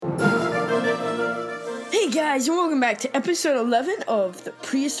guys, and welcome back to episode 11 of the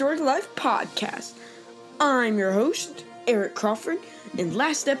Prehistoric Life podcast. I'm your host, Eric Crawford, and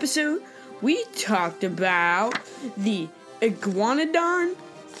last episode, we talked about the Iguanodon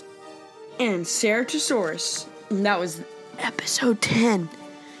and Ceratosaurus, and that was episode 10.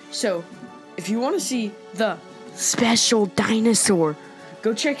 So, if you want to see the special dinosaur,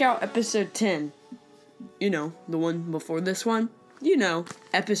 go check out episode 10. You know, the one before this one. You know,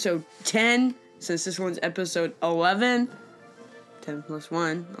 episode 10. Since this one's episode 11. 10 plus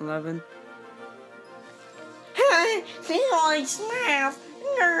 1, 11. Hey, Felix, math,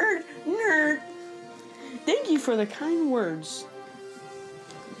 nerd. Thank you for the kind words,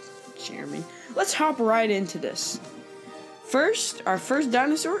 Jeremy. Let's hop right into this. First, our first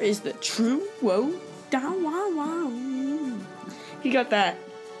dinosaur is the Troodontidae. He got that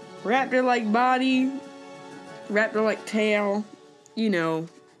raptor-like body, raptor-like tail, you know.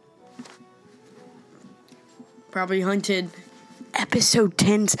 Probably hunted episode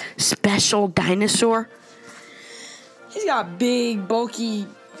 10's special dinosaur. He's got big, bulky,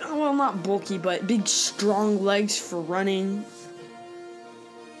 well, not bulky, but big, strong legs for running.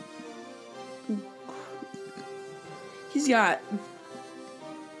 He's got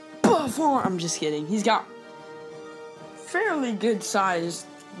buff arms. I'm just kidding. He's got fairly good-sized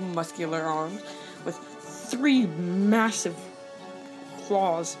muscular arms with 3 massive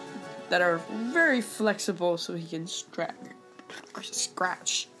claws that are very flexible so he can scratch.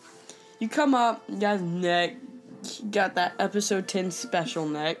 You come up, you got his neck, you got that episode 10 special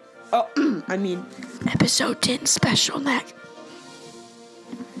neck. Episode 10 special neck.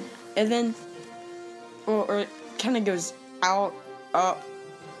 And then, or it kind of goes out, up,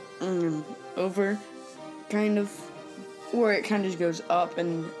 and over, kind of. Or it kind of goes up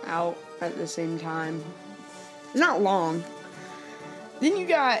and out at the same time. It's not long. Then you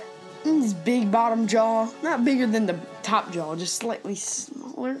got this big bottom jaw, not bigger than the top jaw, just slightly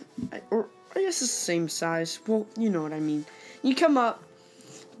smaller, or I guess it's the same size. Well, you know what I mean. You come up,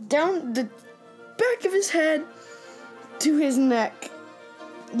 down the back of his head to his neck,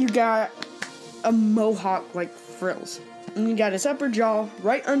 you got a mohawk-like frills. And you got his upper jaw,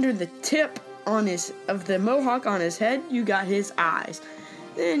 right under the tip of the mohawk on his head, you got his eyes.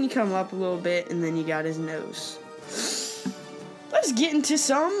 Then you come up a little bit, and then you got his nose. Let's get into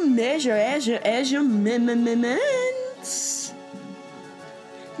some measurements.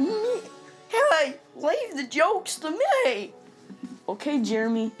 Hey, leave the jokes to me. Okay,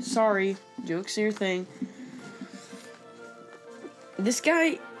 Jeremy, sorry. Jokes are your thing. This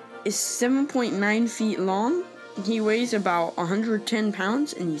guy is 7.9 feet long. He weighs about 110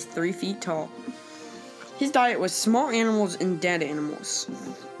 pounds, and he's 3 feet tall. His diet was small animals and dead animals.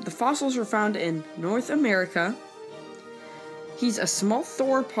 The fossils were found in North America. He's a small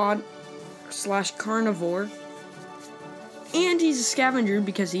theropod / carnivore. And he's a scavenger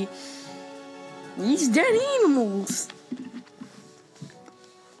because he eats dead animals.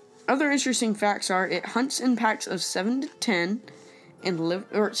 Other interesting facts are it hunts in packs of 7 to 10 and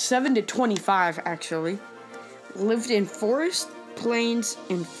 7 to 25 actually. Lived in forest plains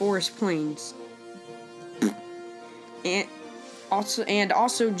and forest plains. And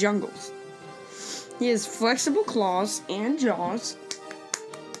also jungles. He has flexible claws and jaws.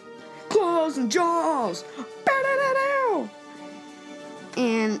 Claws and jaws! Ba-da-da-da!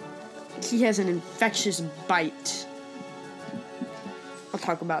 And he has an infectious bite. I'll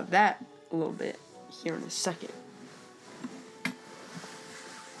talk about that a little bit here in a second.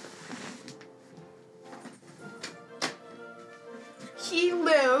 He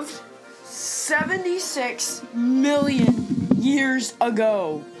lived 76 million years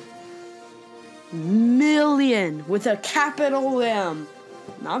ago. Million with a capital M.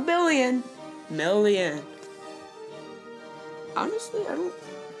 Not billion. Million. Honestly, I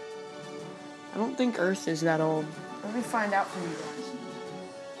don't think Earth is that old. Let me find out from you guys.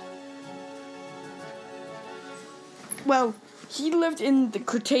 Well, he lived in the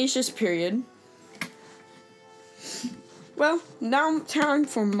Cretaceous period. Well, now time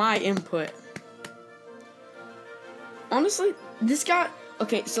for my input. Honestly, this guy...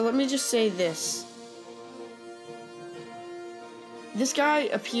 Okay, so let me just say this. This guy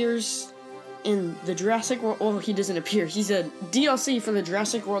appears in the Jurassic World... Well, he doesn't appear. He's a DLC for the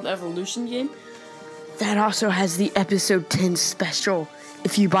Jurassic World Evolution game. That also has the episode 10 special.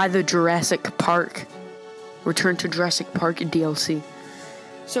 If you buy the Jurassic Park, Return to Jurassic Park DLC.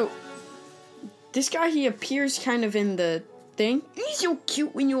 So, this guy, he appears kind of in the thing. He's so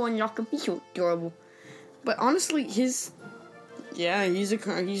cute when you unlock him. He's so adorable. But honestly, he's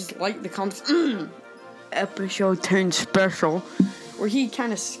like the comics episode 10 special, where he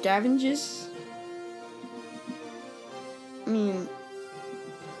kind of scavenges mean,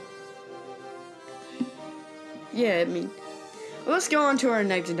 yeah, let's go on to our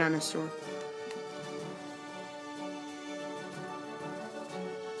next dinosaur.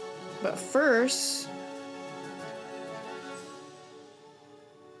 But first,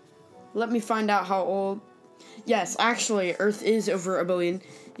 let me find out how old. Yes, actually, Earth is over 1 billion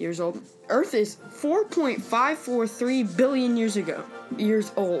years old. Earth is 4.543 billion years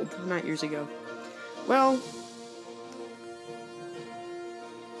old, not years ago. Well,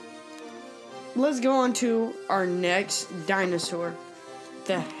 let's go on to our next dinosaur,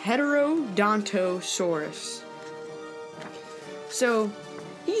 the Heterodontosaurus. So,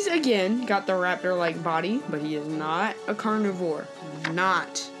 he's again got the raptor-like body, but he is not a carnivore.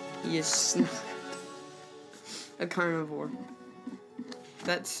 He is not a carnivore.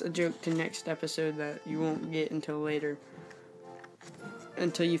 That's a joke to next episode that you won't get until later.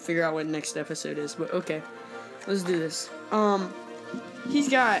 Until you figure out what next episode is. But okay, let's do this. He's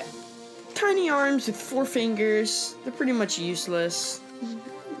got tiny arms with 4 fingers. They're pretty much useless.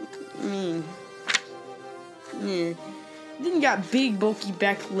 I mean, yeah. Then you got big, bulky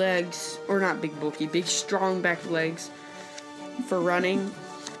back legs. Or not big, bulky, big, strong back legs for running.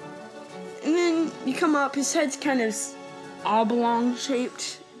 And then you come up, his head's kind of oblong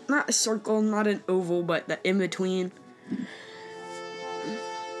shaped. Not a circle, not an oval, but the in between.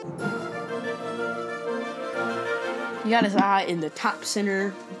 You got his eye in the top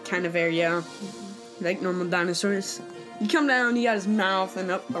center kind of area, like normal dinosaurs. You come down, you got his mouth, and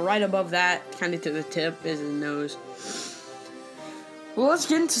up right above that, kind of to the tip, is his nose. Well, let's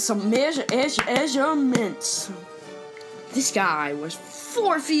get into some measurements. This guy was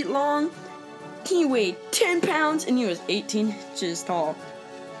 4 feet long. He weighed 10 pounds and he was 18 inches tall.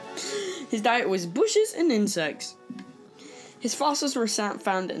 His diet was bushes and insects. His fossils were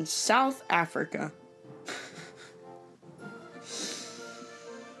found in South Africa.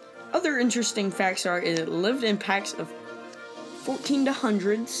 Other interesting facts are it lived in packs of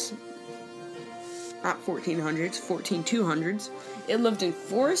 14200s. It lived in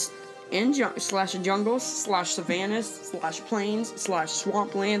forests and /jungles /savannas /plains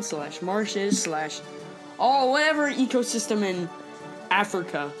 /swamplands /marshes whatever ecosystem in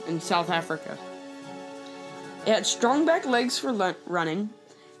Africa, in South Africa. It had strong back legs for running,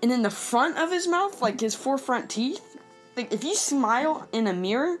 and in the front of his mouth, like his 4 front teeth, like if you smile in a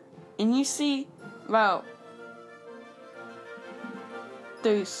mirror and you see about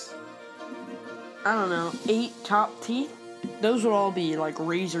those, 8 top teeth, those will all be like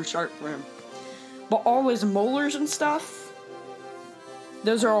razor sharp for him. But all his molars and stuff,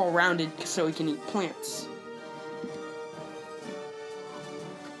 those are all rounded so he can eat plants.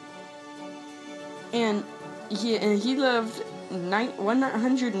 And he lived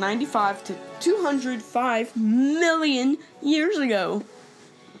 195 to 205 million years ago,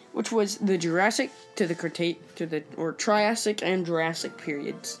 which was the Jurassic to the Triassic and Jurassic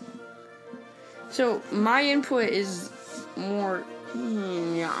periods. So my input is more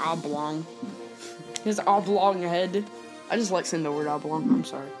oblong. His oblong head. I just like saying the word oblong. I'm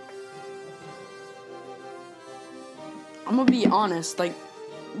sorry. I'm gonna be honest. Like,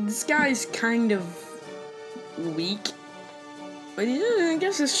 this guy's kind of weak, but I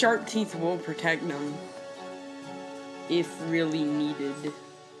guess his sharp teeth will protect him if really needed.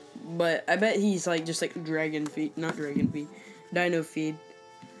 But I bet he's just like dino feed.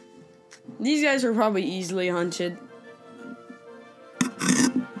 These guys are probably easily hunted.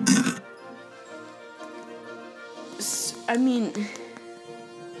 I mean,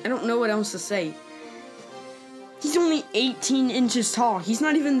 I don't know what else to say. He's only 18 inches tall. He's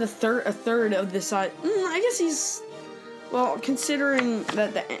not even a third of the size. I guess he's, well, considering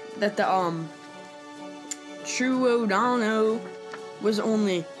that the Troodonto was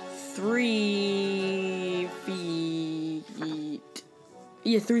only 3 feet.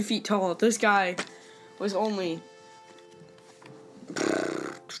 Yeah, 3 feet tall. This guy was only,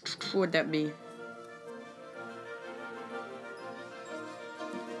 what would that be?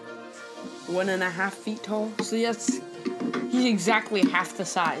 1.5 feet tall. So yes, he's exactly half the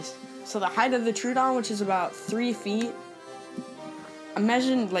size. So the height of the Troodon, which is about 3 feet,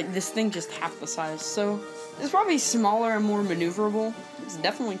 imagine this thing just half the size. So it's probably smaller and more maneuverable. It's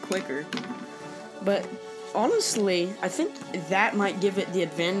definitely quicker. But honestly, I think that might give it the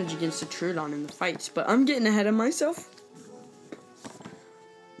advantage against the Troodon in the fights. But I'm getting ahead of myself.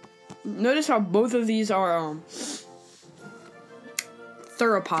 Notice how both of these are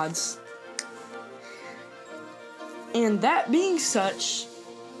theropods. And that being such,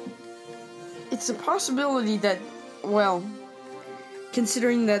 it's a possibility that, well,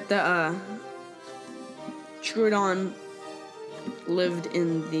 considering that the Troodon lived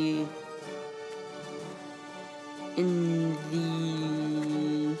in the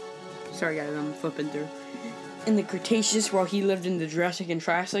sorry guys, I'm flipping through. In the Cretaceous, while he lived in the Jurassic and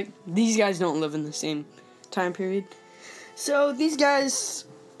Triassic. These guys don't live in the same time period. So these guys,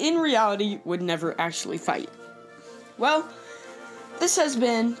 in reality, would never actually fight. Well, this has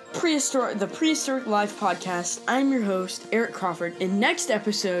been the Prehistoric Life Podcast. I'm your host, Eric Crawford, and next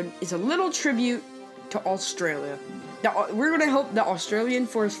episode is a little tribute to Australia. We're going to help the Australian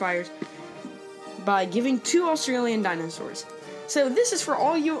forest fires by giving 2 Australian dinosaurs. So this is for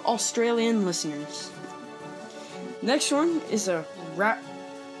all you Australian listeners. Next one is a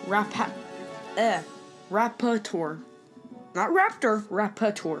Rapator. Not raptor,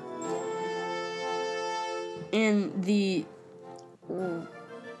 Rapator. And the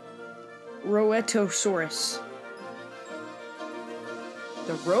Rhetosaurus.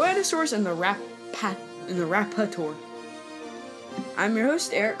 The Rhetosaurus and the Rapator. I'm your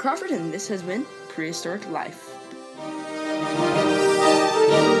host, Eric Crawford, and this has been Prehistoric Life.